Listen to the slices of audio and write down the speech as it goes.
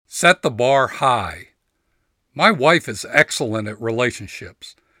Set the bar high. My wife is excellent at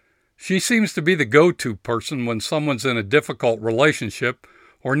relationships. She seems to be the go-to person when someone's in a difficult relationship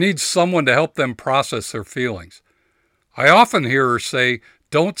or needs someone to help them process their feelings. I often hear her say,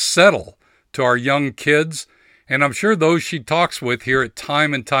 "Don't settle," to our young kids, and I'm sure those she talks with hear it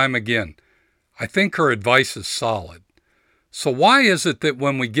time and time again. I think her advice is solid. So why is it that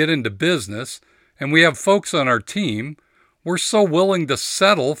when we get into business and we have folks on our team, we're so willing to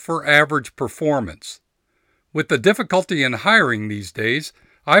settle for average performance? With the difficulty in hiring these days,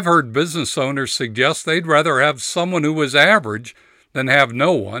 I've heard business owners suggest they'd rather have someone who was average than have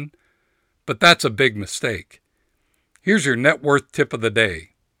no one, but that's a big mistake. Here's your net worth tip of the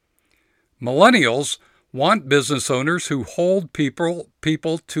day. Millennials want business owners who hold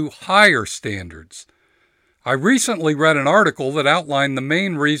people to higher standards. I recently read an article that outlined the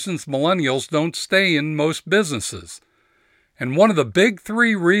main reasons millennials don't stay in most businesses. And one of the big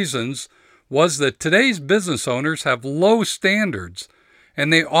three reasons was that today's business owners have low standards,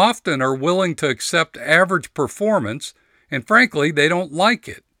 and they often are willing to accept average performance, and frankly, they don't like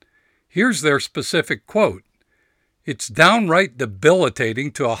it. Here's their specific quote. "It's downright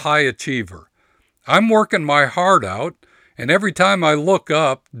debilitating to a high achiever. I'm working my heart out, and every time I look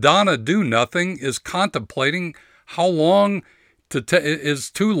up, Donna Do-Nothing is contemplating how long is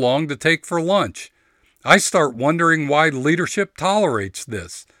too long to take for lunch. I start wondering why leadership tolerates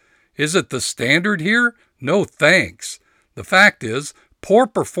this. Is it the standard here? No thanks. The fact is, poor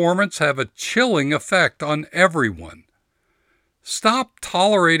performance have a chilling effect on everyone." Stop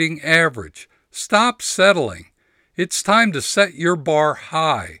tolerating average. Stop settling. It's time to set your bar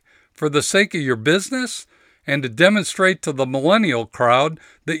high for the sake of your business and to demonstrate to the millennial crowd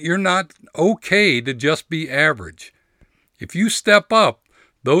that you're not okay to just be average. If you step up,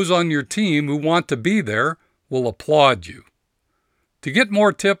 those on your team who want to be there will applaud you. To get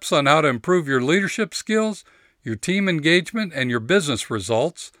more tips on how to improve your leadership skills, your team engagement, and your business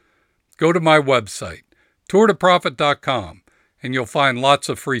results, go to my website, tourtoprofit.com, and you'll find lots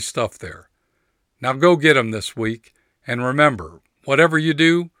of free stuff there. Now go get them this week, and remember, whatever you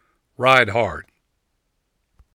do, ride hard.